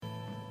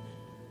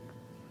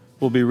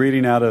We'll be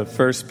reading out of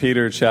 1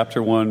 Peter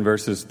chapter 1,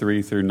 verses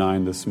 3 through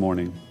 9 this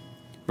morning.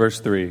 Verse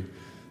 3,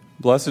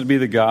 Blessed be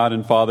the God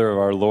and Father of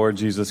our Lord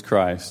Jesus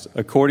Christ.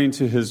 According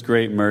to his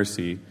great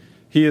mercy,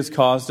 he has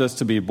caused us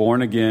to be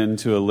born again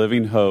to a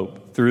living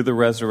hope through the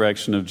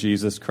resurrection of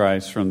Jesus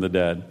Christ from the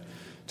dead,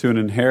 to an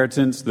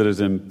inheritance that is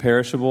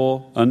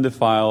imperishable,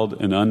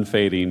 undefiled, and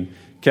unfading,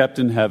 kept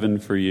in heaven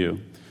for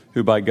you,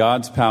 who by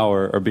God's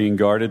power are being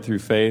guarded through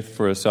faith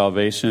for a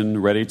salvation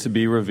ready to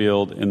be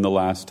revealed in the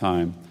last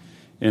time.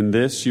 In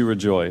this you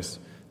rejoice,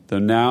 though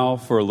now,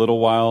 for a little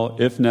while,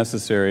 if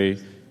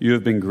necessary, you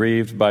have been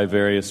grieved by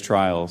various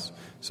trials,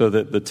 so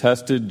that the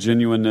tested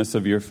genuineness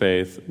of your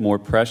faith, more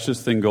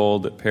precious than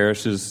gold that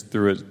perishes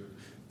through it,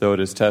 though it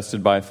is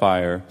tested by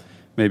fire,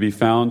 may be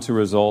found to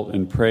result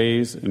in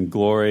praise and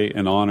glory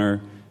and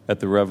honor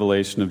at the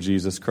revelation of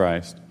Jesus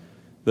Christ.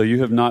 Though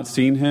you have not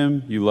seen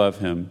him, you love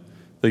him.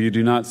 Though you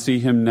do not see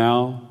him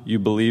now, you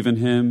believe in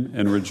him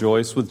and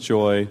rejoice with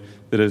joy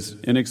that is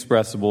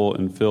inexpressible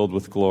and filled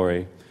with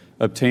glory,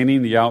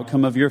 obtaining the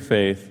outcome of your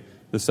faith,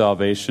 the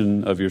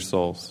salvation of your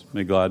souls.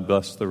 May God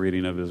bless the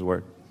reading of his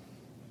word.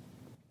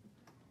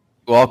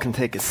 You all can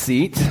take a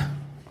seat.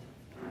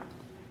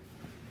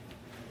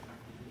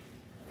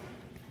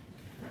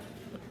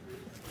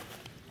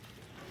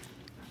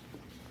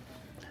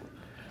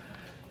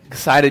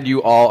 Excited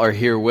you all are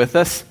here with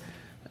us.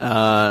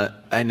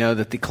 I know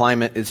that the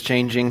climate is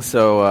changing,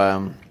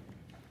 so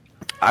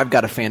I've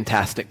got a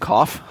fantastic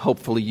cough.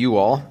 Hopefully you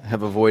all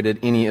have avoided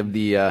any of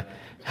the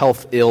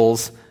health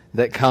ills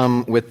that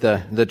come with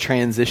the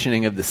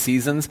transitioning of the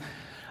seasons.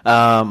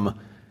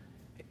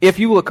 If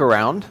you look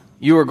around,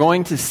 you are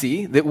going to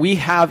see that we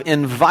have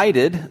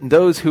invited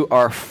those who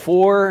are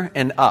 4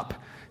 and up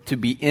to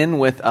be in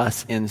with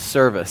us in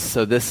service.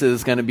 So this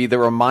is going to be the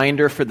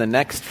reminder for the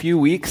next few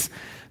weeks.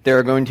 There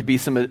are going to be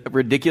some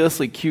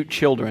ridiculously cute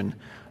children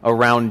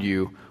around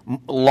you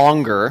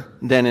longer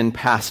than in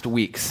past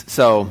weeks.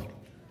 So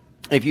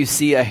if you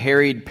see a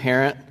harried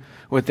parent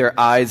with their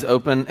eyes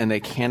open and they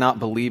cannot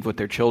believe what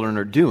their children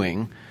are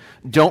doing,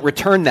 don't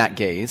return that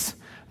gaze,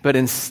 but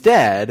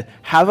instead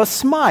have a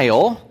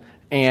smile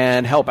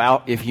and help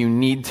out if you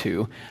need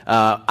to.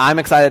 I'm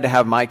excited to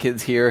have my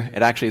kids here.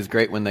 It actually is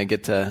great when they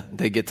get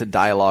to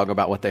dialogue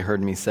about what they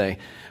heard me say,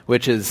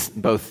 which is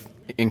both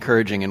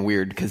encouraging and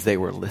weird because they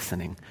were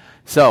listening.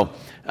 So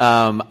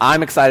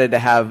I'm excited to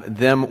have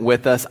them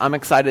with us. I'm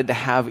excited to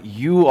have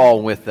you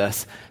all with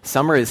us.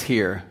 Summer is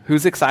here.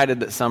 Who's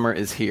excited that summer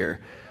is here?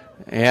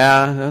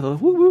 Yeah,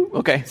 woo-woo.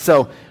 Okay,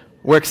 so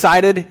we're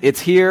excited. It's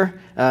here.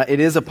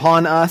 It is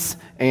upon us,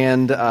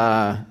 and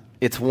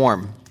it's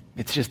warm.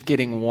 It's just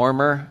getting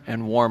warmer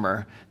and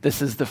warmer.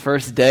 This is the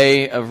first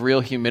day of real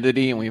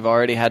humidity, and we've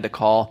already had to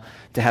call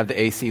to have the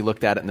AC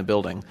looked at in the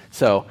building.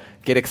 So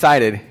get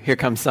excited. Here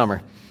comes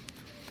summer.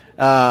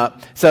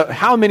 So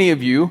how many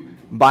of you,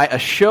 by a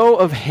show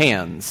of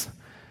hands,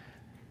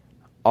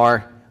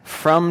 are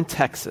from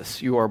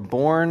Texas? You are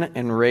born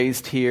and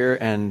raised here,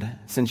 and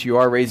since you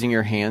are raising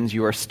your hands,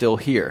 you are still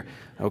here.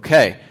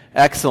 Okay,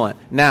 excellent.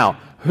 Now,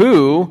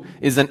 who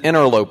is an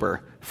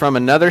interloper from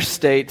another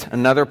state,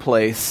 another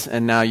place,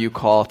 and now you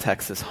call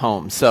Texas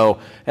home? So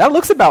that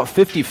looks about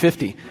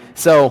 50-50.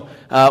 So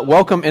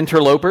welcome,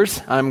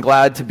 interlopers. I'm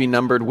glad to be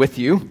numbered with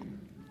you.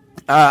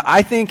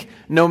 I think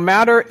no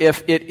matter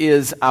if it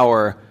is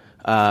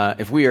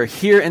if we are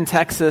here in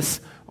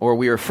Texas or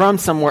we are from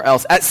somewhere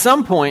else, at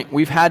some point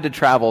we've had to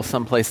travel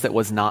someplace that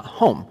was not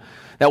home,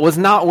 that was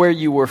not where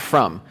you were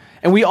from.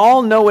 And we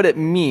all know what it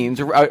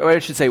means, or I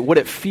should say what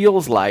it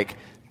feels like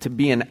to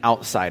be an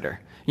outsider.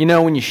 You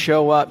know, when you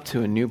show up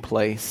to a new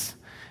place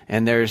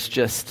and there's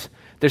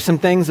some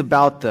things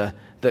about the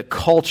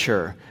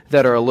culture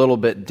that are a little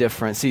bit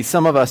different. See,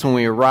 some of us when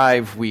we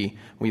arrive, we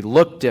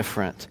look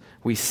different.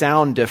 We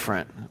sound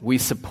different. We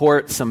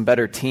support some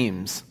better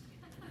teams.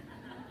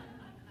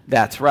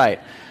 That's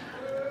right.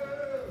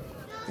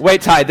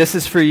 Wait, Ty, this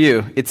is for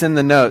you. It's in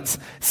the notes.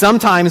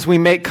 Sometimes we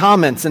make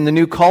comments in the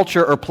new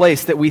culture or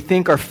place that we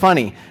think are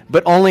funny,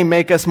 but only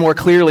make us more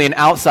clearly an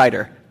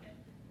outsider.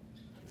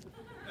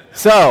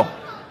 So,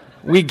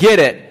 we get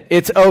it.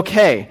 It's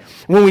okay.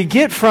 When we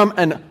get from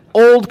an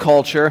old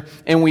culture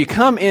and we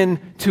come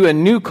into a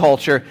new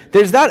culture,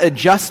 there's that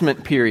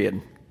adjustment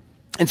period.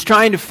 It's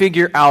trying to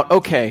figure out,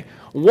 okay,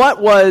 what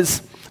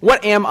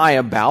am I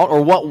about,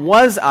 or what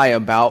was I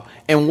about,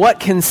 and what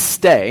can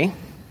stay?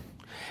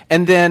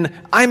 And then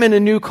I'm in a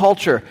new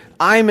culture.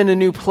 I'm in a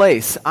new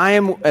place. I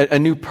am a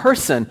new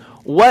person.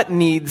 What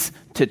needs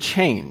to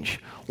change?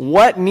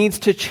 What needs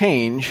to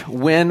change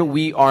when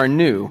we are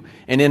new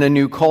and in a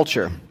new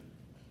culture?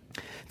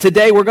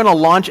 Today we're going to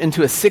launch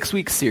into a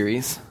 6-week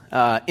series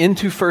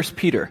into 1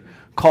 Peter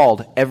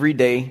called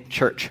Everyday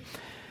Church.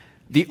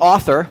 The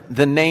author,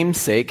 the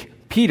namesake,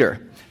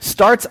 Peter,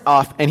 starts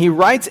off and he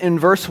writes in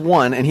verse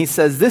 1 and he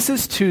says, "This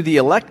is to the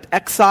elect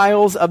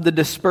exiles of the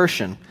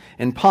dispersion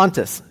in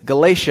Pontus,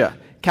 Galatia,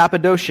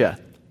 Cappadocia,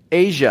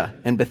 Asia,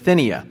 and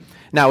Bithynia."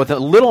 Now, with a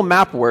little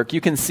map work, you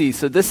can see,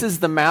 so this is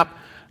the map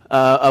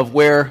of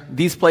where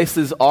these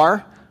places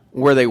are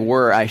where they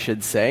were, I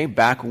should say,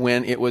 back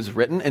when it was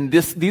written. And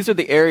these are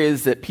the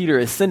areas that Peter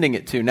is sending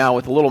it to. Now,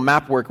 with a little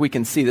map work, we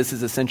can see this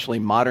is essentially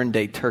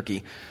modern-day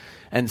Turkey.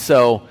 And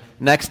so,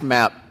 next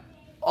map,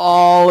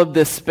 all of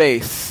this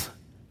space,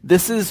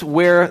 this is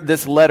where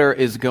this letter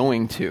is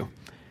going to.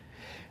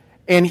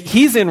 And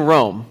he's in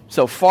Rome,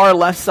 so far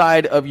left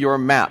side of your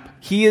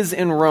map. He is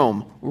in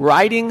Rome,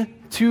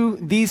 writing to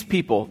these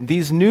people,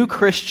 these new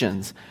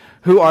Christians,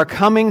 who are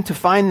coming to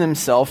find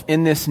themselves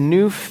in this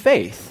new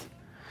faith.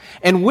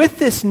 And with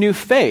this new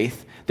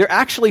faith, they're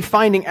actually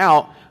finding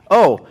out,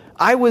 oh,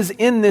 I was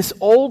in this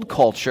old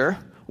culture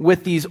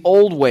with these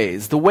old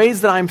ways, the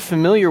ways that I'm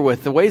familiar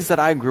with, the ways that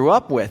I grew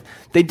up with.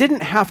 They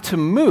didn't have to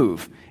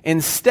move.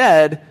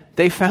 Instead,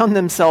 they found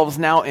themselves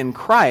now in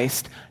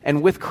Christ,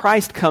 and with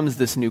Christ comes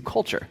this new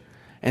culture.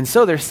 And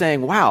so they're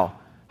saying, wow,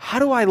 how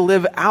do I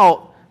live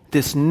out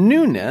this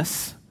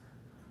newness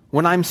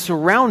when I'm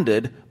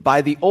surrounded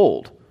by the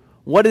old?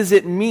 What does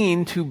it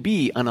mean to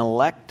be an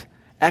elect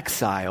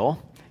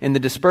exile in the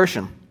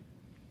dispersion?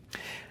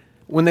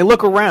 When they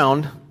look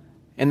around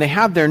and they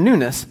have their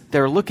newness,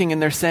 they're looking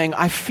and they're saying,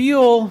 I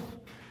feel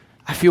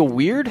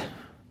weird.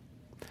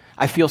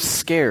 I feel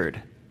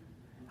scared.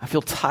 I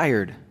feel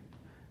tired.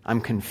 I'm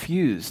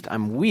confused.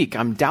 I'm weak.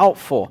 I'm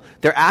doubtful.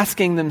 They're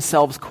asking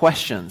themselves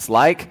questions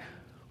like,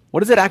 what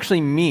does it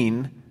actually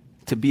mean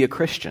to be a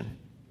Christian?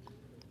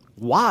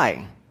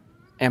 Why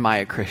am I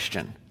a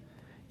Christian?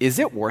 Is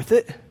it worth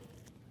it?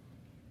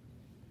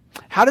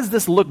 How does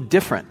this look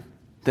different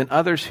than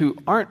others who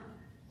aren't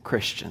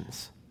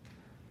Christians?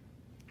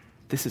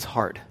 This is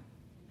hard.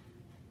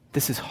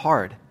 This is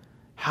hard.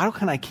 How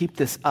can I keep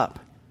this up?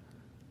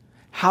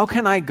 How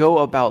can I go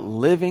about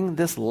living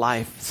this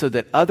life so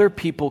that other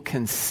people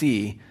can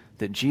see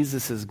that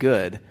Jesus is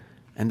good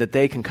and that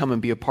they can come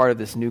and be a part of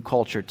this new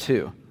culture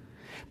too?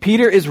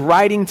 Peter is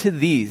writing to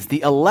these,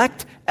 the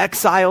elect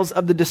exiles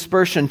of the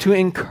dispersion, to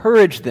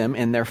encourage them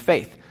in their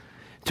faith,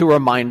 to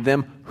remind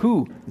them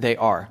who they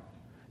are,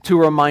 to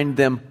remind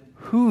them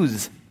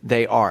whose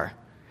they are,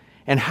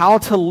 and how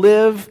to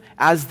live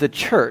as the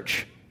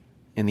church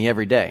in the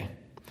everyday,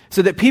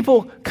 so that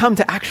people come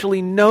to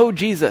actually know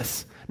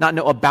Jesus, not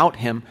know about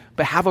him,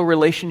 but have a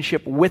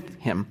relationship with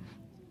him.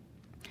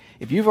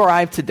 If you've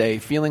arrived today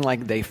feeling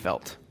like they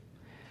felt,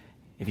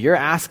 if you're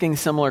asking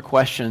similar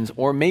questions,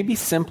 or maybe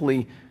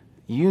simply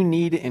you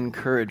need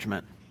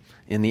encouragement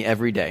in the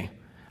everyday,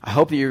 I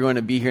hope that you're going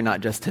to be here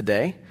not just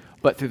today,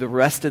 but through the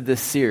rest of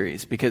this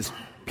series, because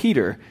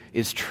Peter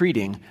is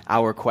treating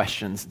our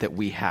questions that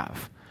we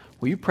have.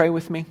 Will you pray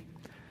with me?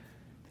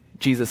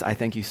 Jesus, I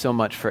thank you so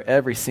much for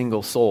every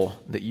single soul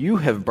that you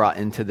have brought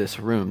into this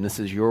room. This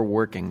is your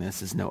working.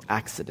 This is no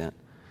accident.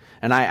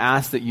 And I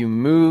ask that you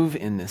move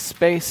in this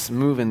space,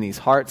 move in these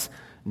hearts,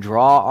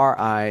 draw our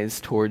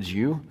eyes towards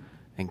you,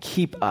 and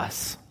keep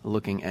us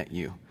looking at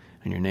you.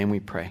 In your name we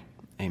pray.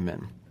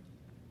 Amen.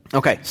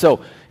 Okay,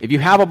 so if you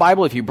have a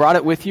Bible, if you brought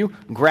it with you,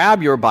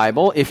 grab your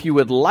Bible. If you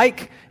would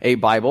like a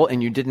Bible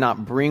and you did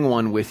not bring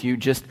one with you,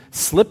 just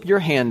slip your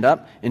hand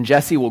up and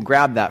Jesse will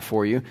grab that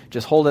for you.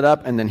 Just hold it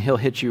up and then he'll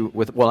hit you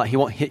with, well, he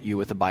won't hit you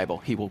with the Bible.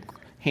 He will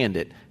hand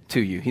it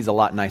to you. He's a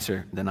lot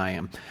nicer than I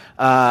am.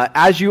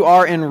 As you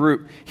are en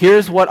route,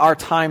 here's what our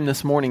time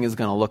this morning is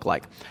going to look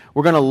like.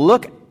 We're going to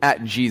look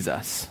at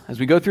Jesus. As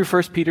we go through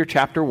 1 Peter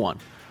chapter 1,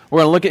 we're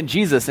going to look at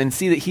Jesus and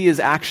see that he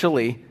is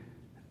actually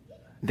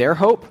their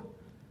hope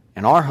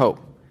and our hope.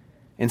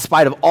 In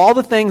spite of all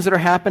the things that are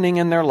happening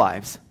in their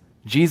lives,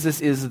 Jesus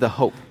is the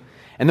hope.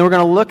 And then we're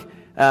going to look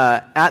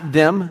at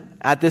them,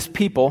 at this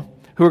people,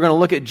 who are going to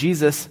look at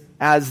Jesus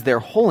as their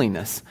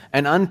holiness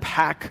and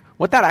unpack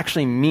what that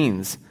actually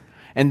means.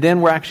 And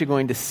then we're actually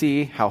going to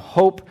see how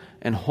hope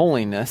and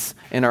holiness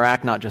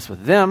interact not just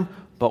with them,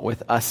 but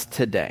with us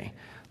today.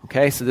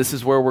 Okay, so this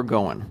is where we're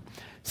going.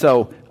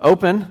 So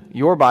open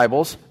your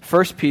Bibles,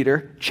 1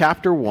 Peter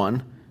chapter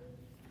 1.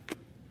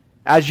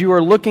 As you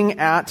are looking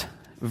at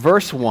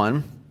verse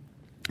 1,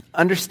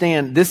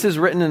 understand this is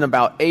written in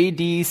about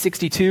AD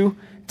 62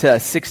 to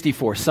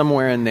 64,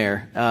 somewhere in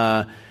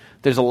there.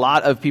 There's a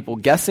lot of people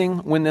guessing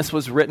when this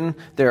was written.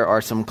 There are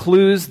some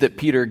clues that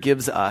Peter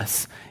gives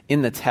us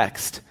in the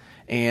text.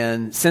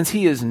 And since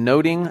he is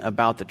noting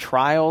about the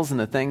trials and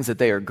the things that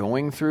they are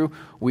going through,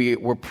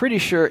 we're pretty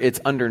sure it's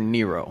under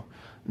Nero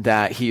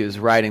that he is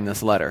writing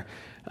this letter.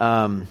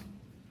 Pardon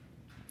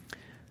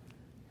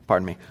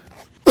me.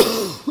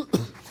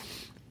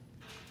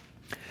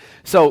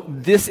 So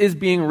this is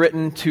being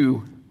written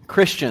to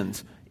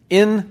Christians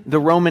in the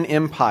Roman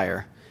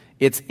Empire.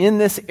 It's in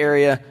this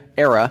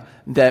era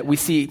that we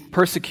see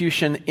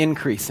persecution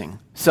increasing.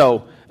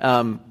 So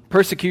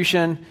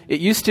persecution, it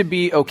used to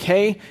be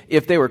okay.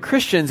 If they were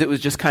Christians, it was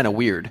just kind of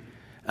weird.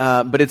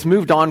 But it's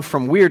moved on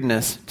from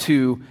weirdness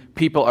to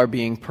people are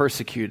being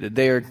persecuted.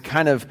 They are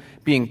kind of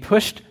being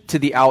pushed to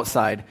the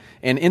outside.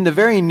 And in the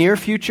very near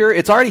future,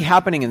 it's already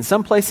happening in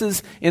some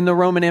places in the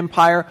Roman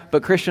Empire,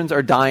 but Christians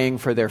are dying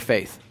for their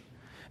faith.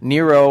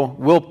 Nero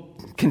will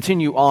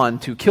continue on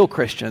to kill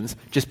Christians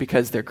just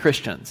because they're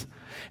Christians.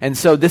 And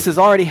so this is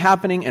already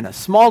happening in a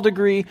small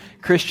degree.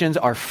 Christians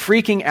are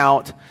freaking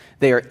out.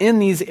 They are in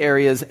these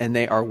areas and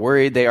they are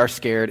worried, they are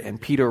scared, and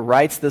Peter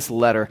writes this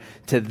letter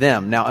to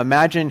them. Now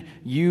imagine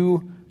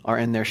you are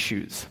in their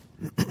shoes.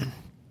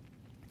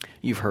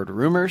 You've heard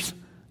rumors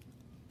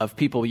of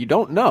people you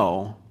don't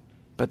know,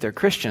 but they're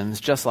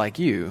Christians just like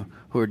you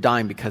who are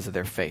dying because of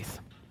their faith.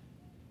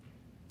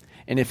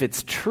 And if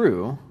it's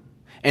true,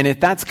 and if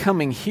that's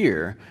coming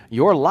here,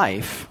 your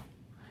life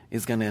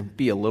is going to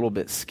be a little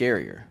bit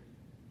scarier.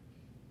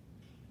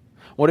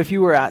 What if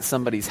you were at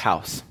somebody's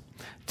house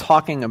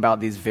talking about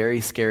these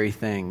very scary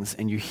things,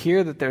 and you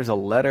hear that there's a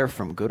letter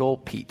from good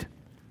old Pete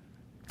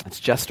that's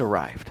just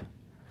arrived,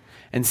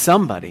 and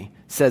somebody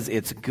says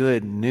it's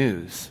good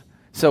news?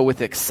 So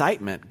with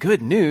excitement,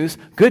 good news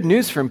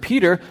from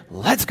Peter,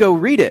 let's go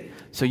read it.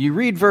 So you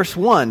read verse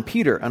 1,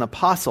 Peter, an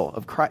apostle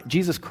of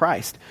Jesus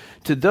Christ,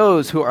 to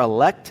those who are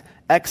elect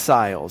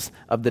exiles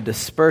of the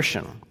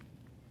dispersion.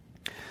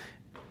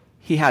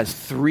 He has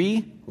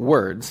 3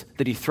 words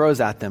that he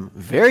throws at them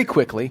very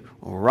quickly,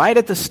 right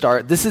at the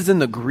start. This is in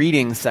the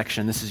greeting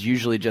section. This is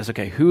usually just,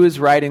 okay, who is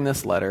writing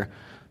this letter?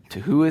 To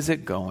who is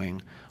it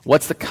going?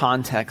 What's the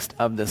context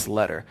of this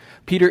letter?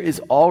 Peter is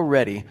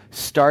already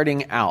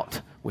starting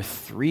out with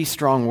 3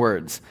 strong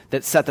words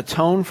that set the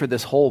tone for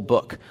this whole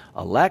book: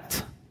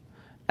 elect,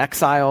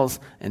 exiles,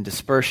 and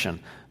dispersion.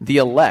 The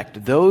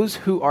elect, those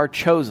who are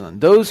chosen,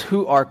 those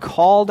who are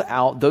called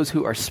out, those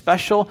who are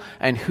special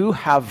and who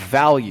have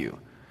value.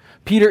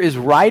 Peter is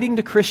writing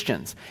to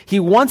Christians. He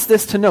wants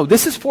this to know.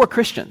 This is for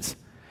Christians.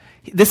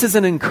 This is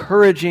an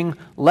encouraging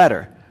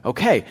letter.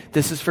 Okay,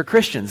 this is for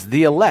Christians.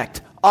 The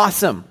elect,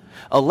 awesome.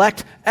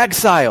 Elect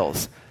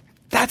exiles.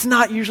 That's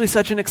not usually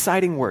such an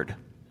exciting word.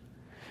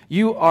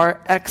 You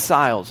are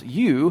exiles.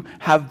 You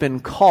have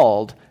been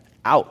called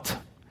out.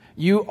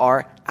 You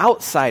are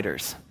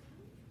outsiders.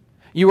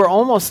 You are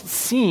almost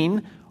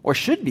seen, or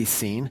should be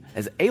seen,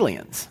 as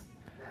aliens.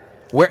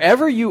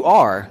 Wherever you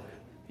are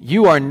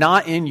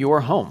not in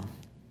your home.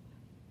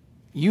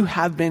 You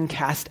have been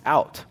cast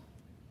out.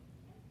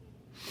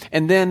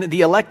 And then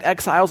the elect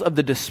exiles of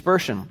the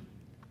dispersion.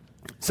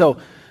 So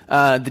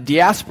the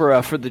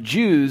diaspora for the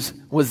Jews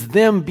was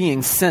them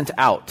being sent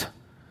out,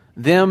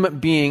 them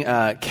being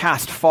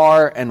cast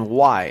far and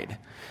wide.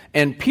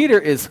 And Peter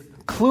is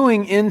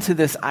cluing into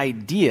this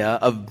idea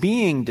of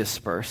being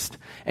dispersed,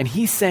 and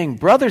he's saying,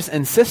 brothers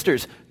and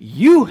sisters,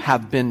 you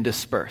have been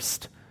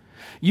dispersed.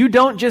 You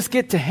don't just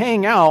get to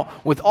hang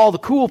out with all the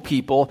cool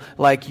people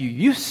like you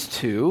used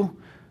to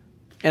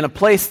in a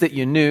place that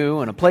you knew,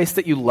 in a place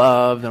that you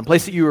loved, in a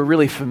place that you were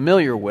really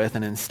familiar with,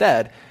 and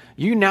instead,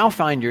 you now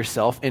find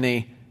yourself in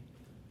a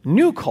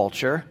new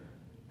culture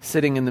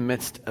sitting in the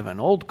midst of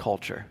an old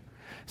culture.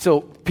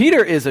 So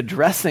Peter is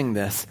addressing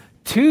this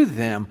to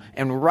them,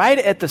 and right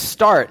at the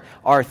start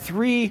are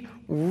 3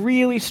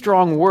 really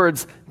strong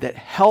words that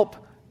help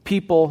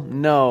people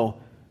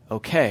know,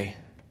 okay,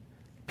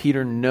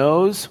 Peter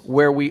knows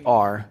where we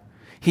are.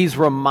 He's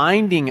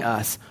reminding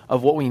us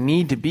of what we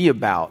need to be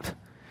about.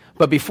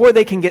 But before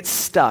they can get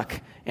stuck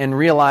and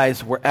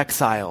realize we're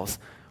exiles,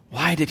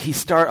 why did he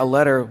start a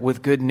letter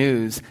with good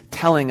news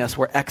telling us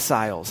we're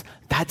exiles?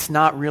 That's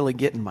not really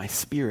getting my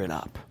spirit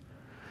up.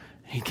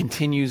 He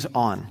continues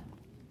on.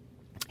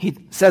 He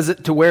says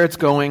it to where it's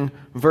going,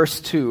 verse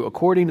 2,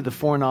 according to the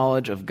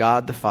foreknowledge of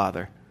God the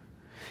Father,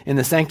 in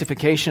the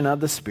sanctification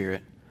of the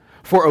Spirit,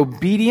 for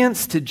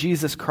obedience to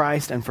Jesus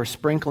Christ and for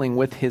sprinkling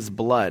with his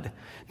blood.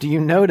 Do you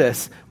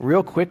notice,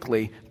 real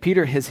quickly,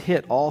 Peter has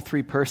hit all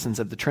 3 persons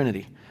of the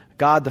Trinity: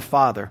 God the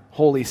Father,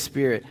 Holy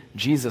Spirit,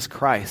 Jesus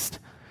Christ.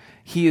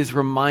 He is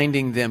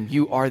reminding them,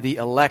 you are the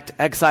elect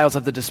exiles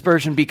of the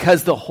dispersion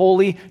because the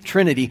Holy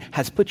Trinity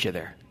has put you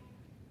there.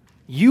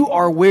 You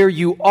are where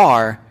you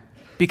are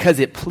because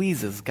it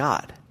pleases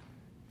God.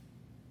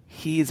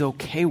 He is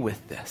okay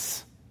with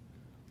this.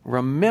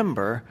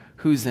 Remember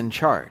who's in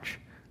charge.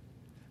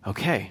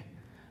 Okay,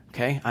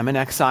 I'm in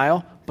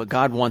exile, but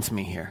God wants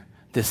me here.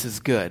 This is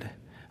good.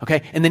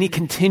 Okay, and then he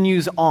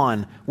continues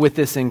on with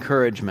this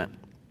encouragement.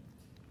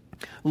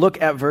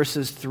 Look at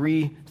verses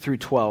 3 through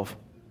 12.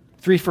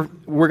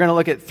 We're going to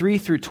look at 3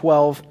 through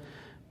 12.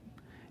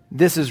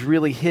 This is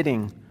really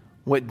hitting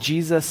what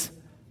Jesus,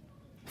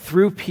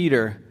 through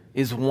Peter,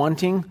 is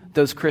wanting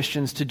those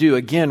Christians to do.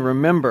 Again,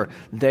 remember,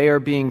 they are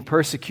being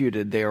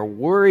persecuted. They are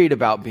worried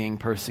about being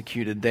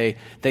persecuted. They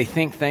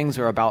think things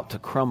are about to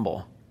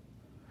crumble.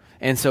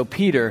 And so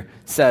Peter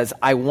says,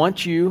 I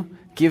want you,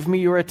 give me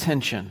your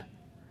attention.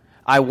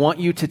 I want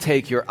you to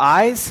take your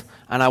eyes,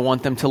 and I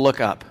want them to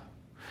look up.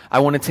 I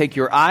want to take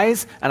your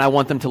eyes, and I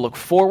want them to look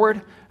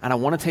forward, and I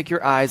want to take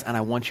your eyes, and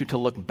I want you to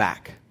look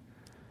back.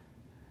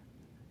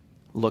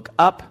 Look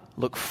up,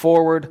 look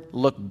forward,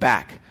 look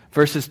back.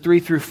 Verses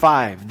 3 through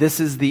 5, this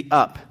is the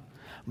up.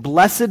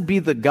 Blessed be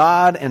the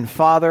God and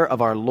Father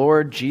of our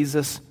Lord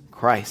Jesus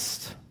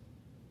Christ.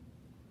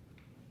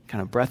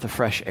 Kind of breath of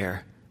fresh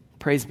air.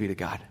 Praise be to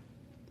God.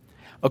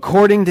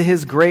 According to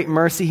his great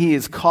mercy, he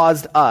has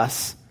caused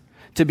us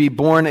to be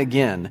born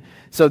again.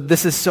 So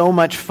this is so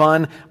much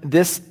fun.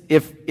 This,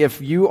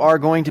 if you are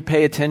going to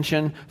pay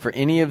attention for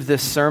any of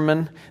this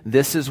sermon,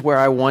 this is where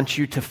I want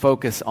you to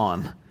focus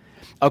on.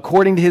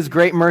 According to his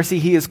great mercy,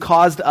 he has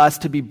caused us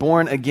to be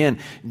born again.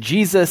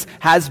 Jesus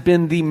has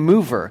been the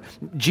mover.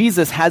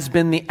 Jesus has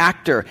been the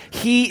actor.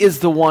 He is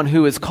the one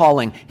who is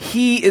calling.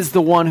 He is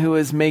the one who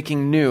is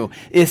making new.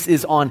 This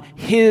is on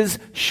his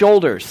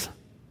shoulders.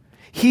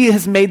 He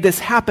has made this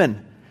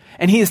happen.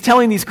 And he is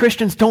telling these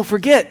Christians, don't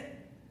forget,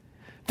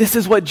 this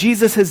is what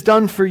Jesus has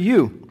done for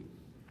you.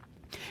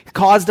 He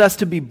caused us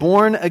to be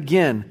born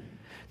again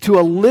to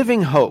a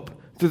living hope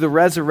through the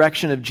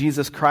resurrection of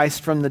Jesus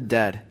Christ from the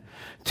dead,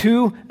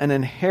 to an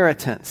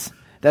inheritance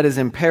that is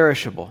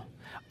imperishable,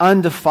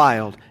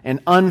 undefiled, and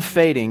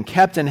unfading,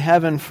 kept in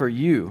heaven for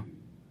you.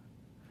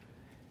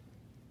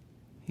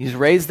 He's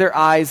raised their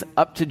eyes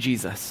up to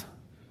Jesus.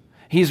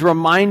 He's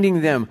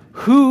reminding them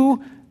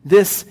who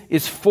this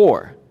is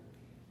for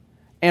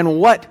and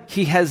what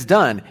he has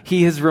done.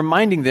 He is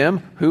reminding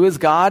them who is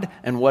God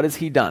and what has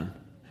he done.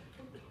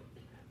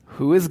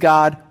 Who is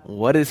God?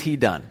 What has he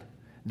done?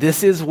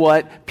 This is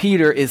what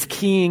Peter is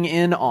keying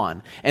in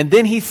on. And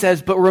then he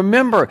says, but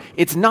remember,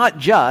 it's not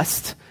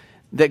just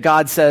that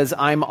God says,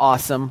 I'm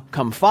awesome,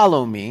 come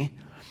follow me.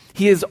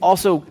 He has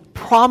also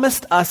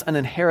promised us an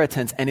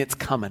inheritance, and it's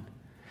coming.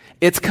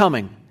 It's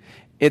coming.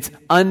 It's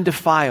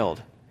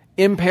undefiled,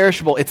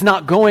 imperishable. It's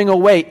not going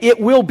away. It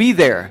will be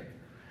there.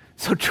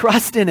 So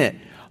trust in it.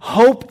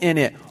 Hope in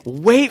it.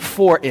 Wait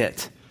for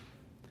it.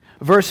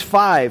 Verse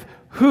 5,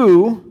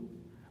 who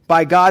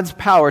by God's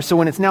power, so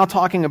when it's now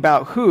talking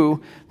about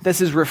who,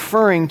 this is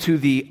referring to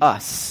the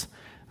us.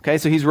 Okay,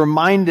 so he's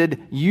reminded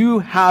you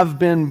have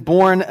been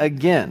born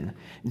again.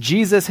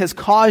 Jesus has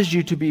caused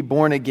you to be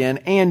born again,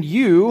 and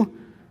you,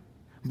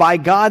 by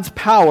God's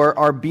power,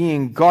 are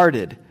being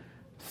guarded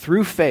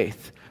through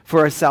faith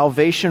for a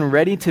salvation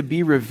ready to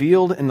be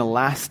revealed in the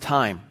last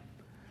time.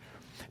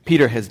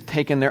 Peter has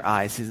taken their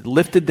eyes, he's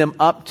lifted them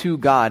up to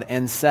God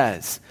and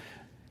says,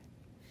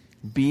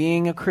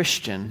 being a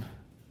Christian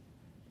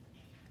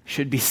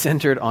should be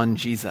centered on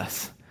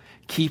Jesus.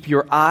 Keep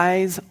your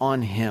eyes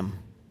on him.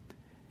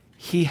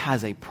 He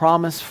has a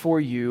promise for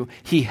you.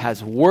 He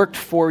has worked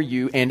for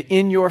you and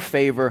in your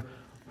favor.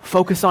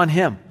 Focus on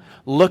him.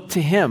 Look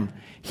to him.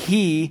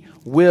 He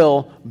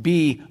will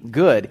be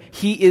good.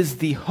 He is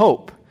the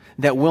hope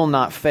that will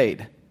not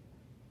fade.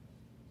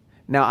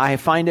 Now, I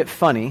find it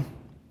funny,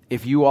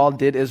 if you all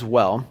did as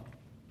well,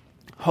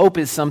 hope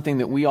is something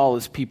that we all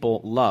as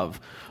people love.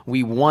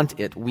 We want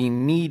it. We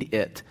need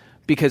it.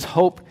 Because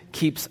hope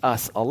keeps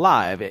us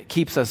alive. It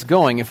keeps us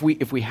going. If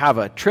we have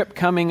a trip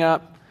coming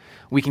up,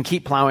 we can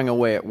keep plowing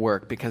away at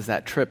work because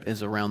that trip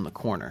is around the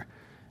corner.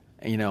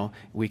 You know,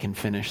 we can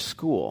finish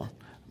school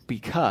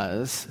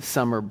because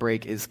summer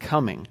break is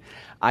coming.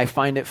 I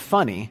find it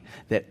funny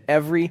that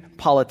every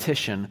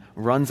politician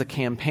runs a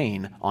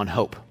campaign on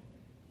hope.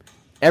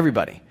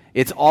 Everybody.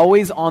 It's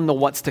always on the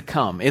what's to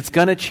come. It's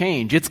going to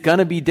change. It's going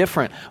to be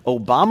different.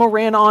 Obama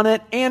ran on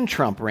it and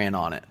Trump ran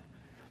on it.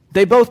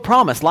 They both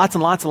promised lots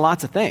and lots and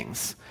lots of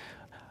things.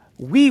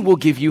 We will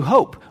give you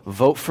hope.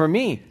 Vote for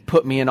me.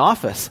 Put me in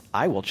office.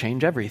 I will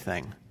change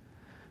everything.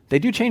 They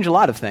do change a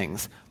lot of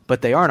things,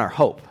 but they aren't our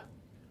hope.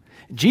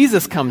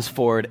 Jesus comes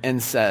forward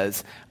and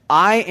says,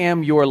 I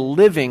am your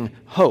living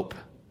hope.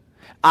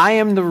 I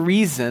am the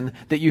reason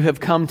that you have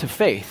come to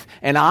faith,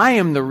 and I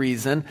am the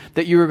reason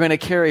that you are going to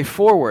carry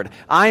forward.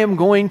 I am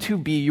going to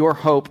be your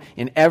hope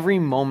in every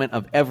moment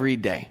of every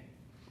day.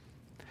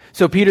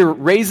 So Peter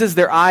raises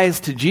their eyes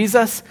to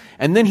Jesus,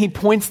 and then he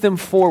points them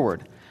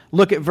forward.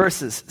 Look at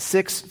verses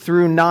 6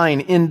 through 9.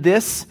 In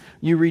this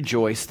you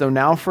rejoice, though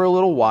now for a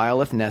little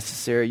while, if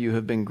necessary, you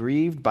have been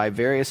grieved by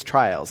various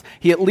trials.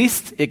 Peter at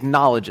least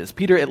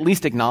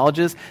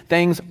acknowledges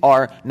things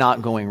are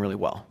not going really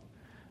well.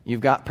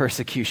 You've got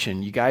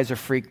persecution. You guys are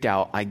freaked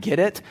out. I get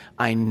it.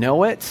 I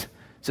know it.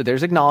 So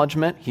there's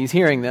acknowledgement. He's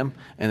hearing them,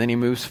 and then he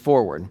moves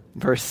forward.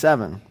 Verse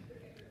 7.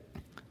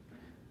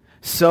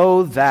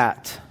 So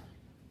that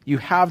you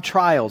have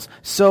trials,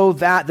 so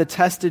that the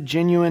tested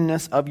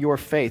genuineness of your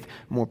faith,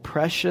 more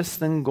precious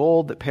than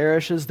gold that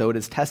perishes, though it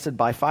is tested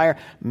by fire,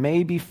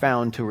 may be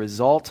found to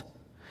result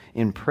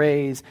in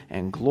praise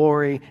and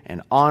glory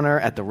and honor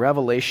at the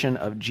revelation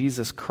of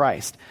Jesus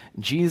Christ.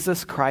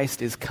 Jesus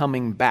Christ is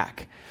coming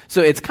back.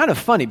 So it's kind of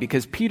funny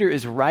because Peter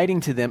is writing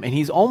to them and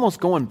he's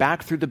almost going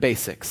back through the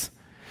basics.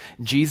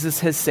 Jesus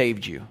has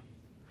saved you.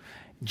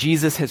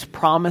 Jesus has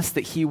promised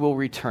that he will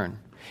return.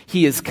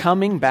 He is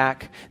coming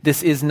back.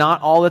 This is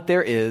not all that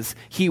there is.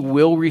 He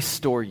will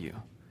restore you.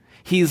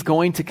 He is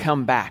going to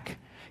come back.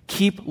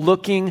 Keep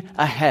looking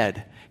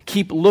ahead.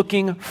 Keep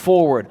looking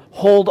forward.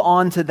 Hold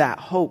on to that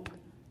hope.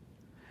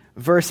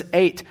 Verse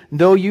 8,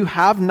 though you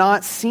have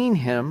not seen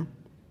him,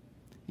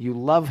 you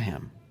love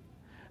him.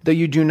 Though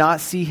you do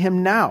not see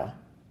him now,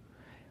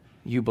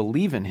 you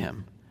believe in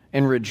him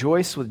and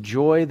rejoice with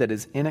joy that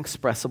is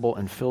inexpressible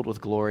and filled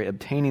with glory,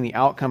 obtaining the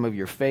outcome of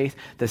your faith,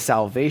 the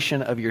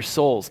salvation of your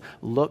souls.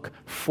 Look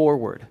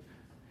forward.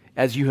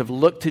 As you have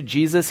looked to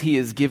Jesus, he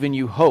has given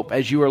you hope.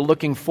 As you are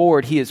looking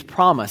forward, he has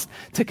promised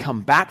to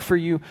come back for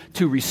you,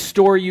 to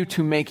restore you,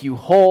 to make you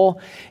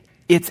whole.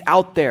 It's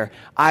out there.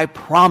 I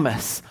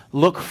promise.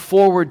 Look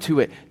forward to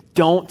it.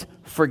 Don't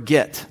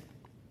forget.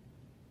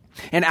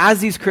 And as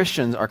these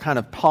Christians are kind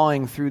of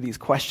pawing through these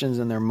questions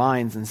in their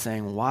minds and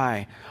saying,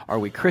 why are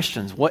we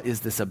Christians? What is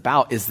this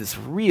about? Is this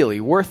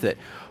really worth it?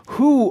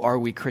 Who are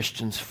we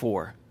Christians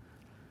for?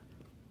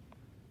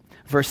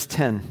 Verse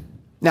 10.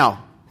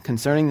 Now,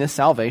 concerning this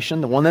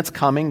salvation, the one that's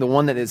coming, the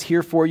one that is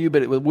here for you,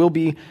 but it will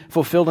be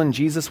fulfilled in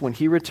Jesus when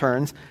he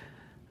returns,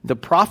 the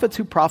prophets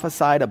who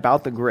prophesied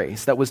about the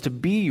grace that was to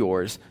be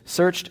yours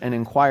searched and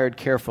inquired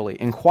carefully,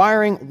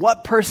 inquiring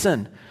what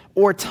person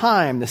or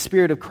time the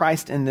Spirit of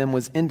Christ in them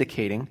was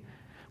indicating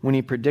when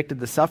he predicted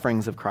the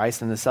sufferings of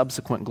Christ and the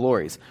subsequent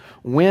glories.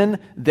 When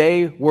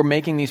they were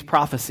making these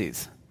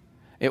prophecies,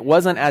 it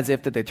wasn't as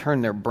if that they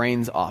turned their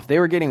brains off. They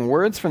were getting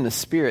words from the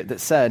Spirit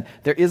that said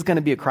there is going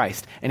to be a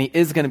Christ and he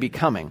is going to be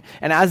coming.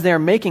 And as they're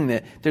making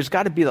it, there's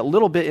got to be a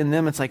little bit in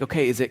them. It's like,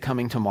 okay, is it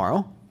coming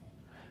tomorrow?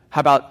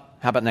 How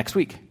about next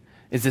week?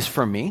 Is this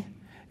for me?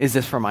 Is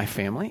this for my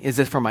family? Is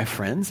this for my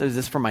friends? Is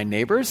this for my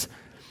neighbors?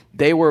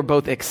 They were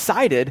both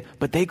excited,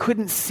 but they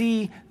couldn't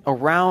see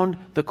around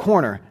the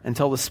corner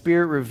until the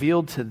Spirit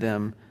revealed to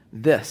them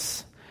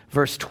this.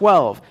 Verse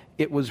 12,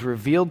 it was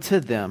revealed to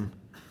them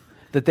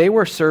that they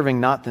were serving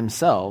not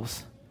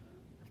themselves,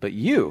 but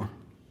you,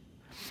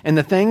 and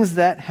the things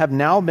that have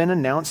now been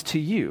announced to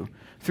you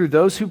through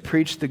those who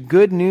preach the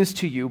good news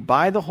to you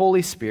by the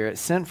Holy Spirit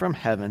sent from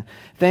heaven,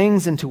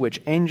 things into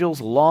which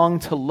angels long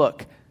to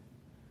look.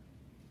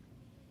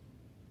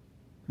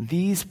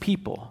 These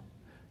people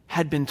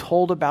had been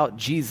told about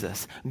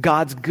Jesus,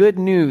 God's good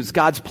news,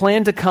 God's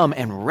plan to come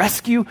and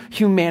rescue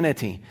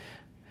humanity,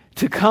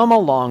 to come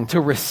along,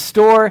 to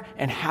restore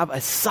and have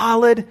a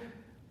solid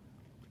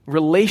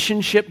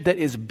relationship that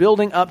is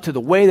building up to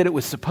the way that it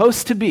was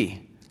supposed to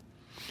be.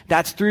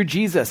 That's through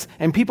Jesus.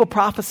 And people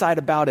prophesied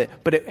about it,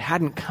 but it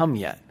hadn't come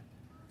yet.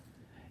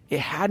 It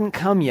hadn't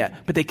come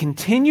yet. But they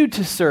continued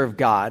to serve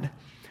God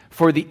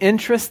for the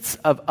interests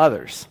of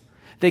others.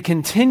 They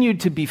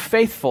continued to be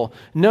faithful,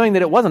 knowing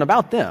that it wasn't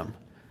about them.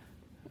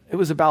 It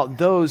was about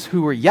those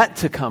who were yet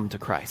to come to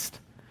Christ,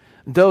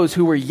 those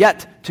who were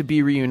yet to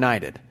be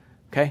reunited.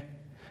 Okay?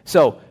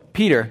 So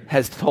Peter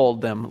has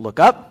told them, look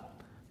up,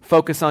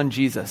 focus on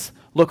Jesus.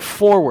 Look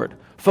forward,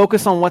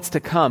 focus on what's to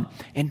come,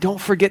 and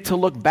don't forget to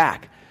look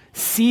back.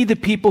 See the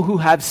people who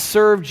have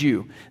served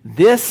you.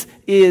 This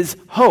is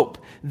hope.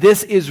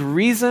 This is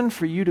reason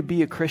for you to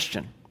be a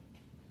Christian.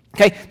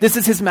 Okay? This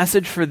is his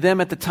message for them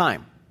at the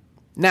time.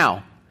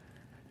 Now,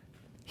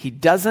 he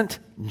doesn't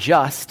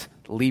just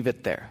leave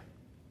it there.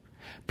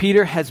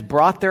 Peter has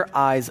brought their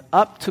eyes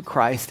up to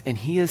Christ, and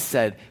he has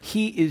said,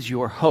 he is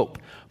your hope.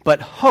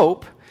 But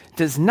hope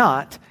does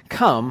not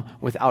come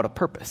without a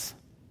purpose.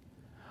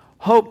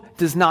 Hope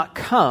does not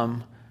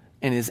come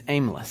and is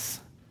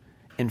aimless.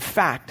 In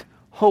fact,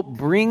 hope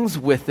brings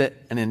with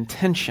it an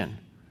intention.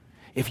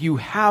 If you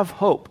have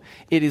hope,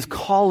 it is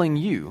calling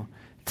you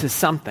to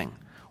something.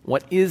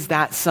 What is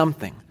that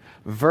something?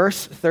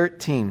 Verse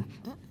 13.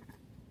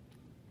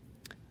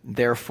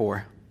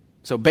 Therefore.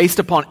 So based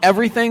upon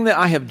everything that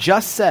I have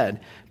just said,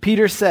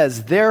 Peter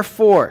says,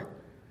 therefore,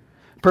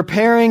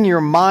 preparing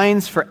your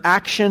minds for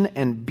action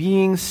and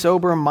being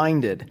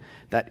sober-minded.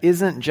 That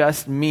isn't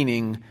just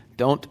meaning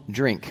don't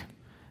drink.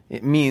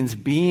 It means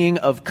being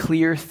of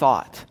clear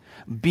thought,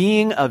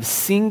 being of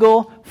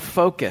single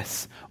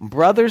focus.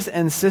 Brothers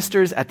and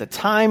sisters, at the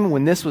time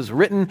when this was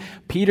written,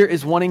 Peter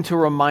is wanting to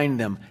remind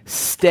them,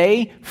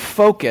 stay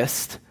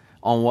focused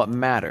on what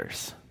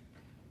matters.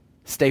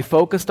 Stay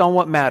focused on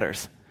what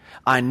matters.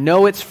 I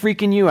know it's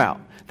freaking you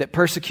out that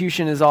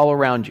persecution is all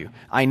around you.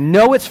 I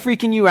know it's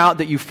freaking you out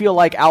that you feel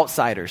like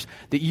outsiders,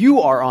 that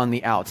you are on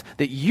the outs,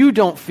 that you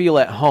don't feel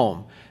at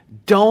home.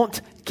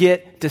 Don't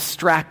get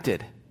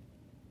distracted.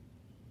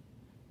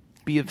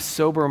 Be of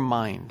sober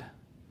mind.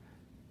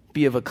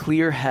 Be of a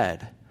clear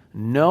head.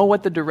 Know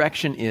what the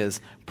direction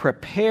is.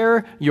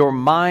 Prepare your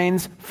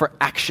minds for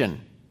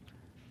action.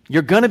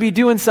 You're going to be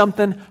doing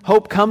something.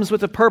 Hope comes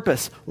with a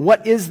purpose.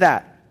 What is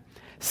that?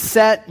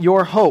 Set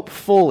your hope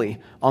fully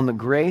on the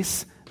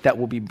grace that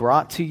will be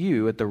brought to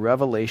you at the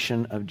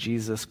revelation of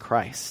Jesus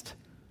Christ.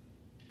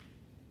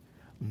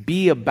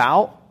 Be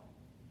about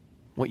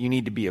what you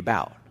need to be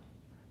about.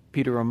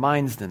 Peter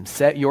reminds them,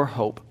 set your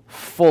hope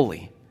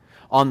fully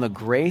on the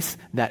grace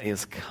that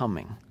is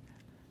coming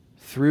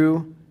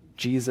through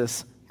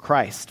Jesus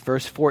Christ.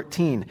 Verse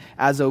 14,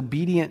 as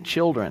obedient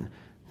children,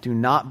 do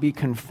not be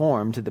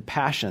conformed to the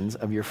passions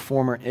of your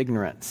former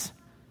ignorance.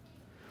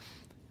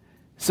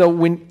 So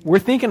when we're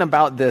thinking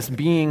about this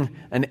being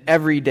an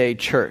everyday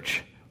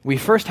church, we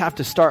first have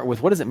to start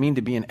with what does it mean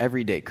to be an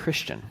everyday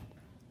Christian?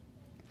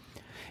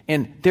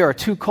 And there are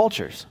two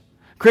cultures.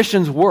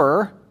 Christians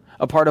were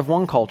a part of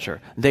one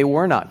culture. They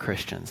were not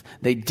Christians.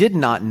 They did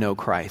not know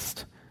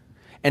Christ.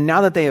 And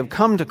now that they have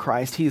come to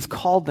Christ, he has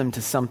called them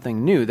to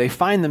something new. They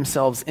find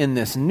themselves in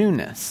this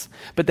newness,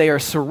 but they are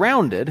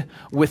surrounded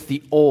with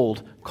the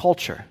old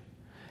culture.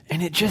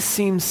 And it just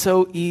seems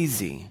so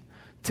easy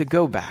to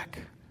go back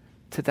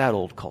to that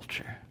old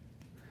culture,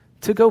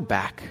 to go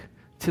back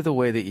to the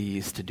way that you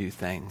used to do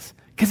things.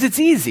 Because it's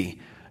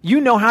easy. You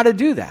know how to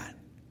do that.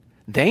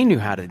 They knew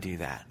how to do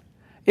that.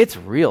 It's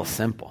real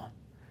simple.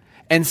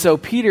 And so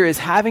Peter is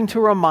having to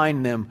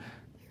remind them,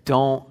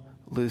 don't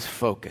lose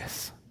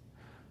focus.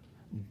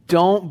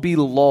 Don't be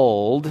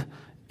lulled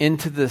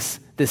into this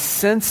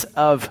sense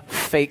of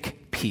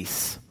fake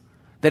peace,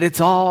 that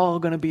it's all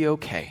going to be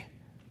okay.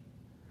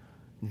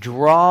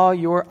 Draw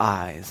your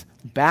eyes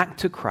back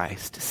to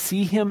Christ,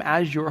 see him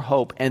as your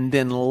hope, and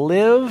then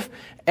live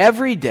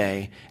every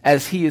day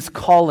as he is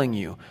calling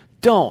you.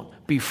 Don't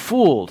be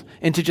fooled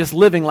into just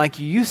living like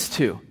you used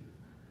to.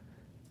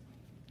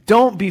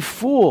 Don't be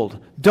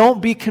fooled.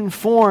 Don't be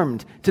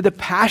conformed to the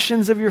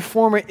passions of your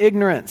former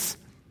ignorance.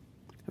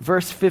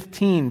 Verse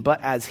 15,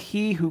 but as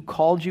he who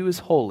called you is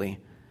holy,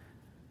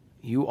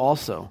 you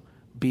also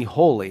be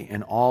holy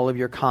in all of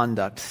your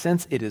conduct,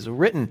 since it is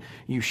written,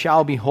 you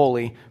shall be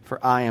holy,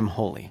 for I am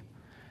holy.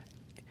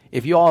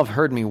 If you all have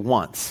heard me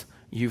once,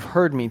 you've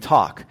heard me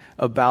talk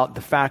about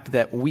the fact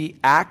that we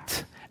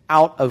act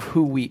out of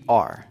who we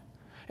are.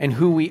 And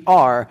who we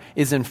are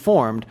is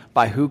informed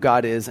by who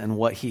God is and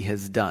what he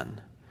has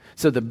done.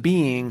 So the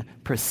being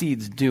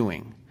precedes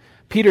doing.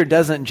 Peter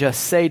doesn't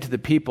just say to the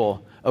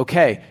people,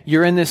 okay,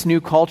 you're in this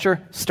new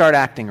culture, start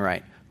acting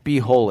right, be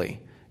holy.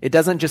 It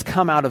doesn't just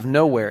come out of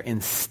nowhere.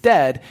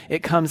 Instead,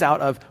 it comes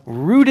out of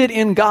rooted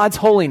in God's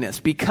holiness.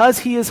 Because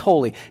he is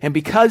holy and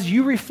because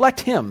you reflect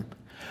him,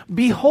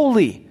 be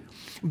holy,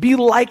 be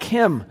like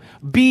him,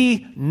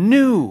 be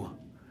new,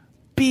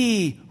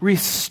 be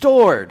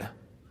restored.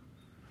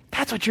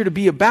 That's what you're to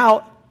be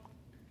about.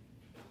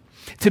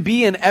 To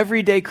be an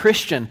everyday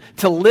Christian,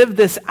 to live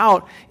this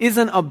out,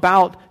 isn't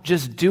about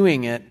just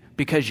doing it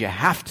because you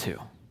have to.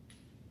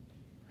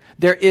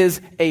 There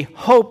is a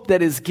hope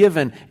that is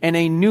given and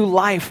a new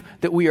life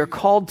that we are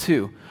called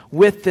to.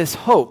 With this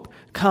hope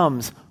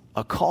comes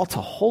a call to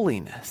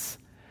holiness.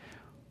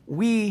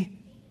 We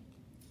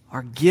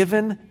are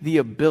given the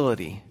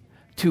ability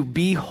to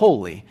be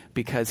holy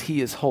because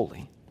he is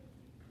holy.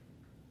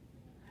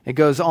 It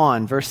goes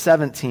on, verse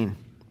 17.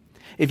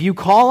 If you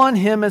call on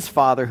him as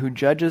Father who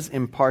judges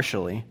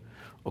impartially,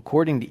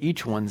 according to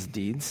each one's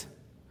deeds,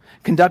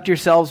 conduct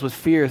yourselves with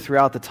fear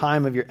throughout the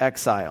time of your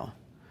exile,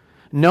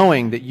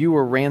 knowing that you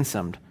were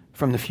ransomed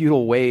from the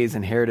futile ways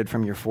inherited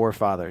from your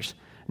forefathers,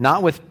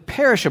 not with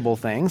perishable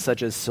things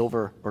such as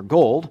silver or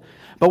gold,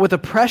 but with the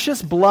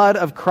precious blood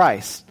of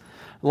Christ,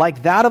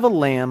 like that of a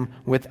lamb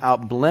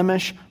without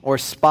blemish or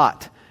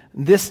spot.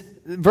 This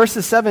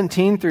verses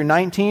 17 through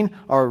 19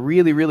 are a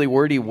really, really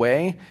wordy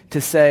way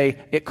to say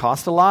it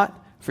cost a lot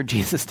for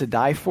Jesus to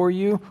die for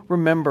you.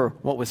 Remember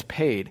what was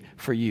paid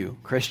for you.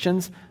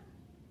 Christians,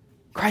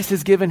 Christ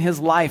has given his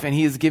life and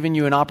he has given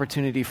you an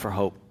opportunity for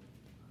hope.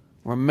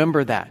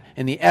 Remember that.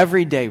 In the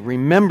everyday,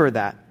 remember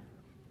that.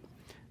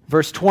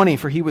 Verse 20,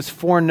 for he was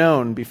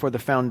foreknown before the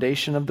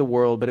foundation of the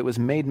world, but it was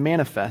made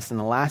manifest in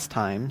the last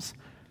times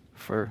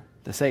for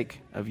the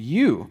sake of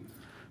you,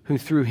 who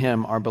through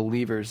him are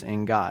believers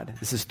in God.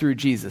 This is through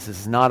Jesus. This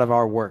is not of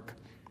our work.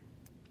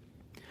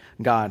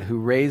 God, who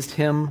raised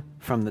him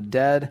from the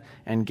dead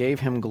and gave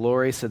him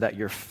glory, so that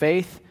your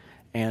faith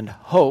and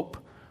hope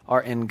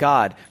are in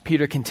God.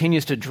 Peter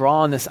continues to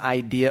draw on this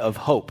idea of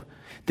hope.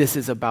 This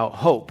is about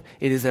hope.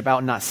 It is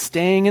about not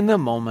staying in the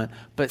moment,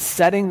 but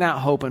setting that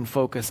hope and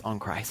focus on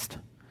Christ.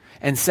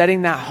 And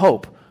setting that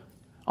hope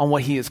on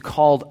what he has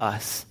called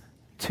us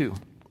to.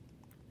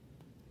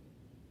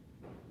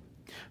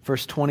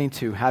 Verse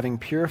 22, having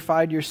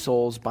purified your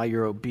souls by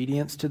your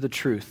obedience to the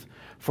truth,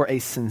 for a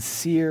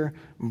sincere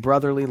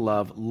brotherly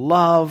love,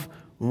 love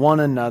one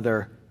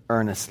another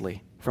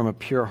earnestly from a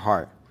pure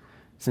heart,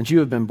 since you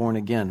have been born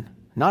again,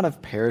 not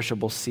of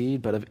perishable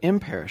seed, but of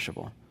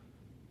imperishable,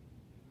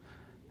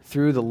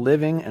 through the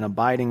living and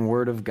abiding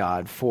word of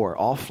God. For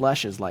all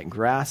flesh is like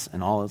grass,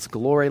 and all its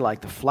glory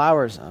like the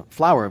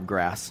flower of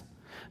grass.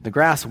 The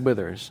grass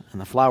withers, and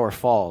the flower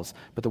falls,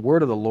 but the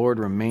word of the Lord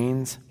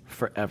remains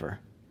forever.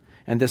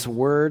 And this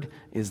word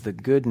is the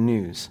good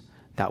news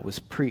that was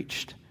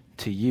preached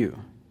to you.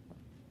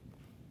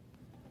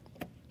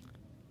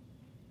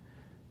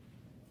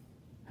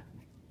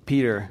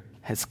 Peter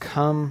has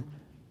come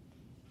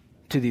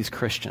to these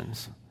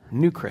Christians,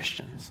 new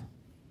Christians,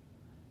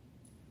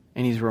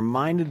 and he's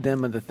reminded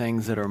them of the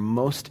things that are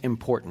most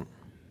important.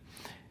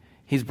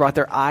 He's brought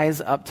their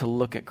eyes up to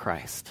look at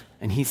Christ,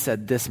 and he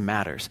said, this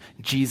matters.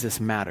 Jesus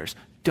matters.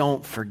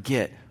 Don't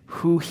forget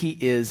who he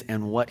is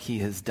and what he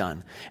has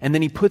done. And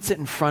then he puts it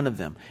in front of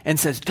them and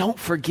says, don't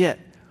forget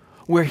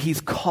where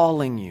he's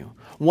calling you,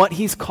 what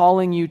he's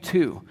calling you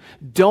to.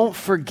 Don't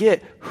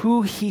forget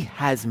who he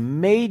has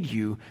made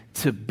you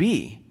to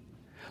be.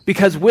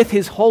 Because with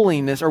his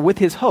holiness, or with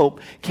his hope,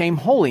 came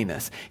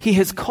holiness. He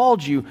has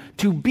called you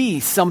to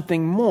be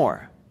something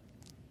more.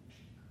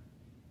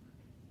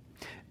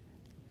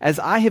 As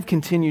I have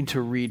continued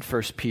to read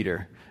 1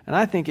 Peter, and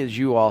I think as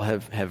you all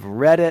have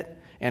read it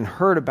and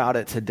heard about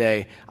it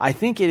today, I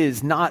think it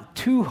is not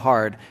too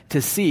hard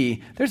to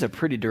see there's a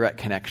pretty direct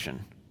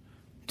connection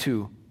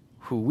to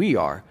who we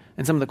are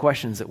and some of the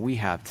questions that we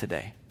have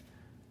today.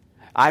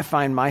 I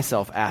find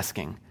myself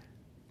asking,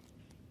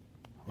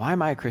 why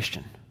am I a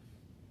Christian?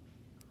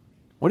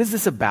 What is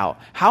this about?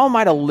 How am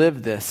I to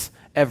live this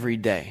every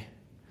day?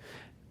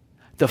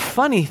 The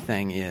funny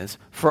thing is,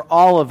 for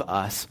all of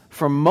us,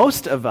 for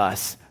most of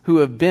us who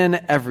have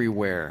been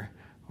everywhere,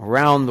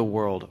 around the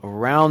world,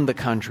 around the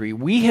country,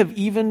 we have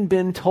even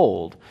been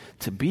told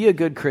to be a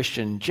good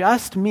Christian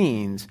just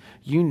means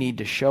you need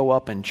to show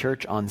up in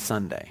church on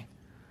Sunday.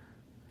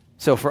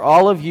 So for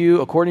all of you,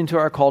 according to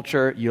our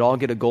culture, you'd all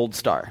get a gold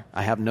star.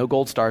 I have no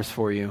gold stars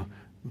for you,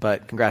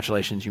 but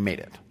congratulations, you made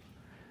it.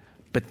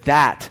 But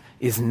that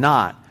is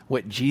not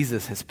what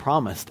Jesus has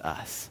promised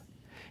us.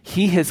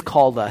 He has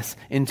called us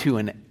into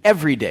an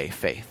everyday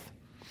faith.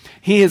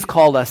 He has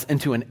called us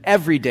into an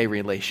everyday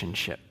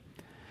relationship.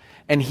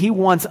 And he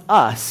wants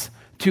us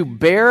to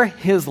bear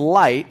his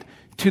light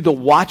to the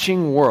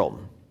watching world.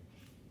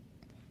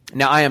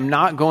 Now, I am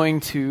not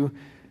going to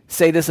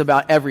say this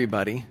about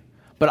everybody,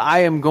 but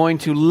I am going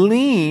to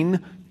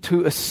lean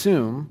to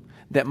assume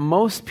that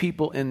most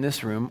people in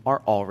this room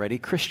are already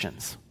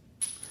Christians.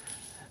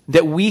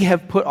 That we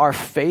have put our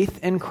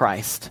faith in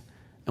Christ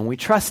and we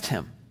trust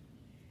him.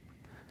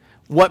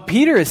 What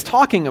Peter is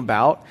talking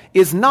about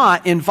is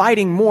not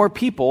inviting more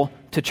people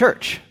to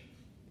church.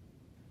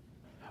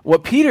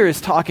 What Peter is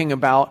talking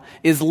about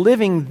is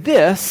living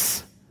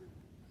this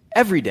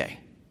every day.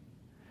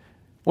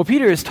 What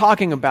Peter is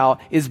talking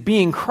about is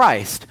being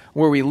Christ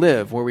where we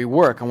live, where we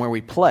work, and where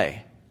we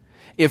play.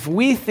 If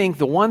we think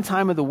the one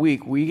time of the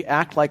week we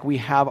act like we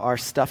have our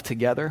stuff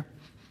together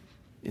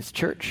is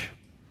church,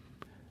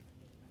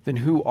 then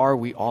who are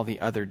we all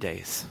the other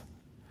days?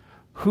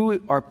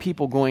 Who are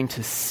people going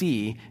to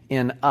see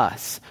in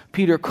us?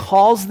 Peter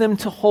calls them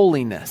to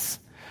holiness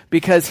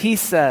because he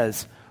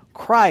says,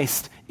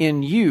 Christ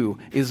in you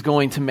is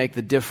going to make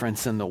the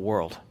difference in the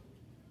world.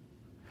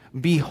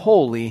 Be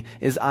holy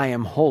as I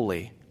am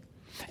holy.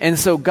 And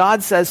so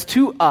God says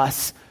to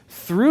us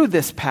through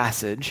this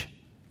passage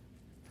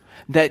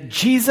that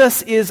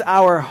Jesus is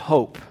our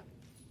hope.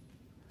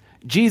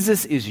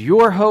 Jesus is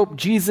your hope.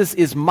 Jesus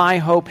is my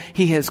hope.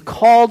 He has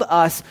called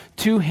us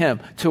to him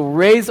to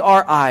raise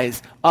our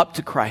eyes up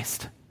to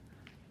Christ.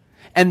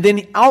 And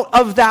then out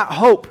of that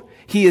hope,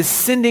 he is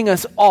sending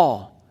us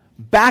all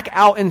back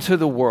out into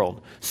the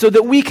world so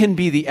that we can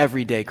be the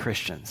everyday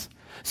Christians,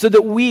 so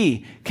that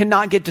we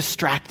cannot get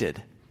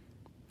distracted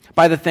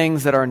by the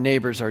things that our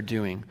neighbors are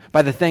doing,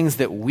 by the things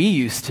that we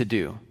used to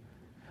do,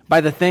 by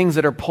the things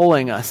that are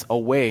pulling us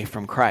away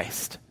from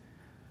Christ.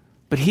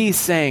 But he's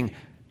saying,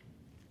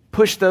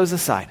 push those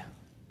aside.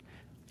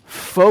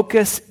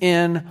 Focus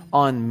in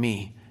on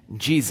me,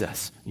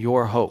 Jesus,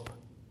 your hope.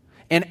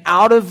 And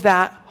out of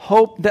that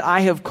hope that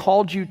I have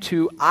called you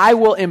to, I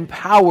will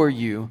empower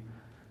you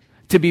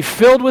to be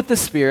filled with the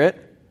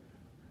Spirit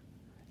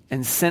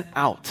and sent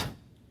out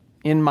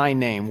in my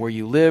name, where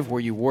you live, where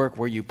you work,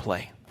 where you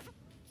play.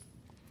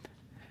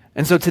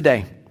 And so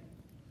today,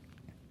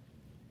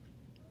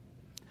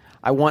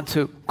 I want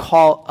to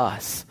call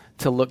us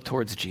to look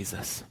towards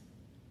Jesus.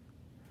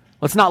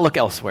 Let's not look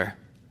elsewhere.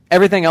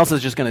 Everything else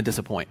is just going to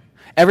disappoint.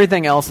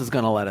 Everything else is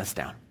going to let us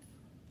down.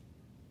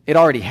 It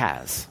already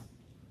has.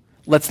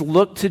 Let's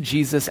look to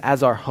Jesus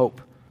as our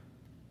hope.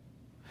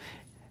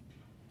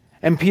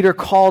 And Peter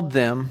called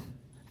them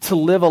to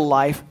live a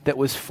life that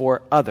was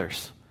for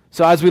others.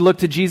 So as we look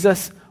to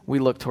Jesus, we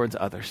look towards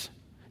others.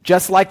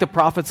 Just like the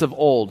prophets of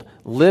old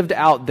lived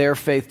out their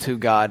faith to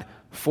God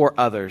for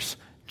others,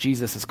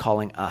 Jesus is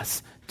calling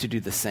us to do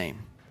the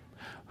same.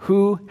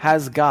 Who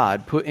has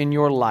God put in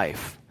your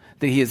life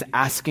that he is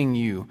asking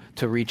you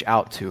to reach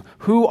out to?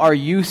 Who are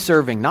you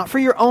serving, not for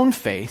your own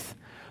faith,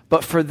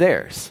 but for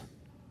theirs?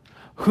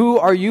 Who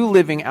are you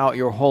living out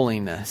your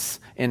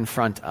holiness in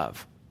front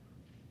of?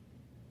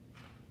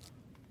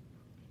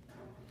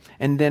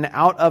 And then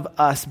out of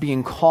us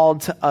being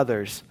called to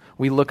others,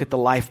 we look at the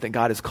life that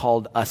God has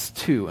called us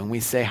to, and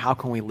we say, how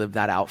can we live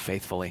that out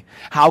faithfully?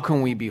 How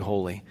can we be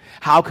holy?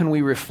 How can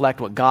we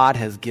reflect what God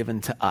has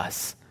given to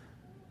us?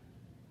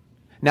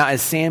 Now,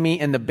 as Sammy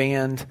and the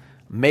band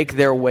make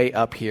their way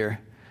up here,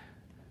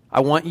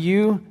 I want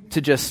you to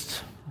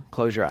just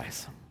close your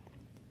eyes.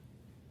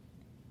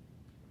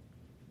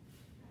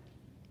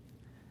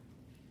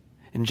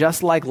 And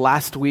just like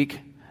last week,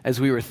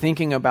 as we were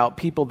thinking about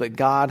people that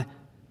God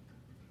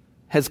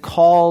has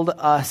called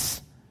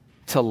us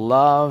to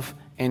love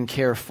and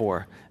care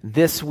for,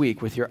 this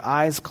week, with your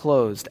eyes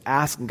closed,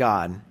 ask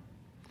God,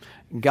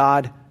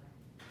 God,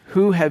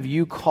 who have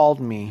you called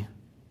me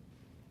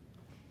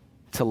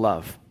to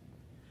love?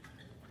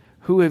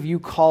 Who have you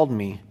called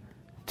me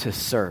to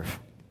serve?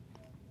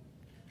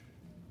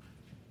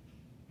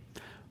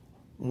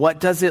 What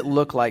does it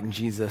look like,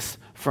 Jesus,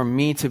 for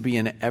me to be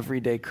an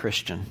everyday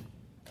Christian?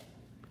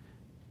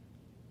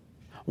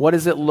 What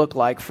does it look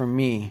like for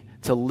me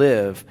to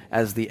live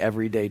as the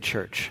everyday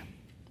church?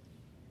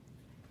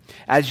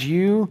 As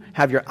you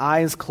have your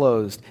eyes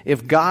closed,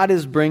 if God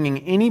is bringing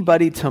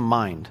anybody to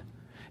mind,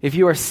 if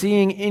you are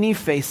seeing any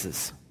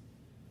faces,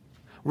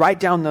 write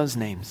down those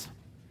names.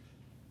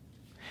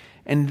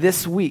 And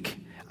this week,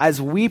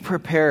 as we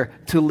prepare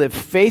to live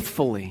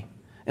faithfully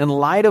in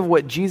light of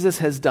what Jesus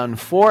has done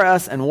for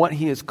us and what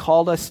he has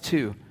called us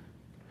to,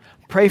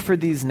 pray for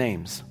these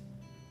names.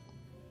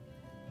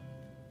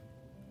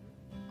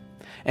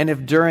 And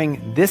if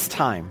during this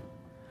time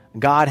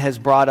God has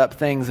brought up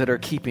things that are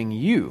keeping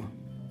you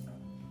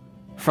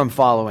from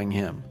following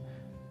him,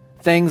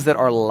 things that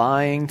are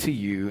lying to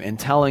you and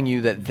telling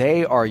you that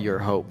they are your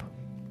hope,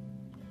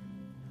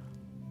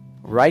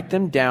 write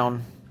them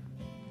down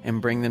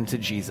and bring them to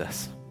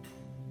Jesus.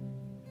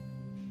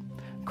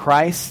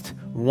 Christ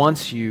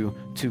wants you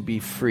to be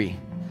free.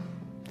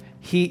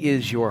 He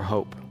is your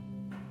hope.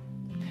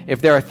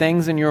 If there are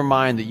things in your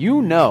mind that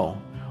you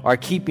know are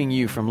keeping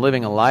you from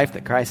living a life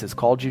that Christ has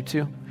called you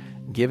to,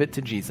 give it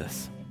to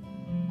Jesus.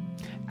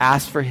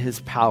 Ask for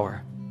his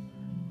power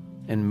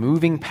in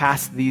moving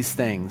past these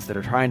things that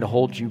are trying to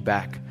hold you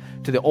back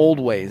to the old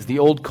ways, the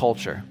old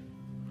culture.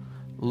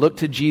 Look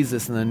to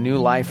Jesus and the new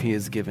life he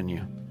has given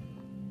you.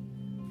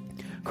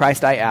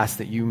 Christ, I ask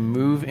that you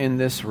move in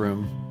this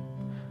room.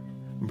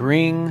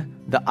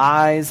 Bring the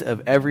eyes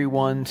of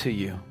everyone to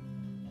you.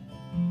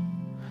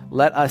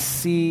 Let us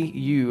see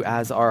you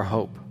as our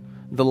hope,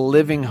 the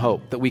living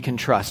hope that we can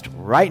trust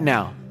right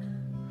now.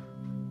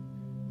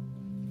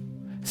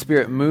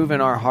 Spirit, move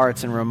in our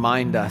hearts and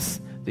remind us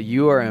that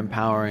you are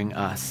empowering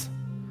us,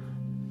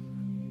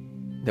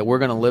 that we're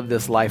going to live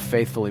this life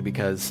faithfully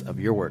because of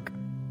your work.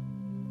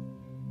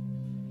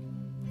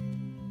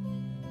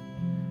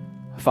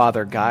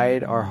 Father,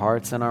 guide our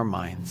hearts and our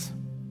minds.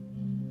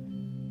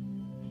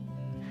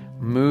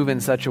 Move in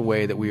such a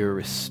way that we are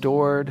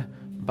restored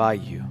by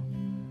you.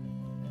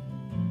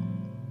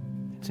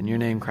 It's in your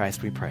name,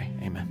 Christ, we pray.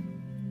 Amen.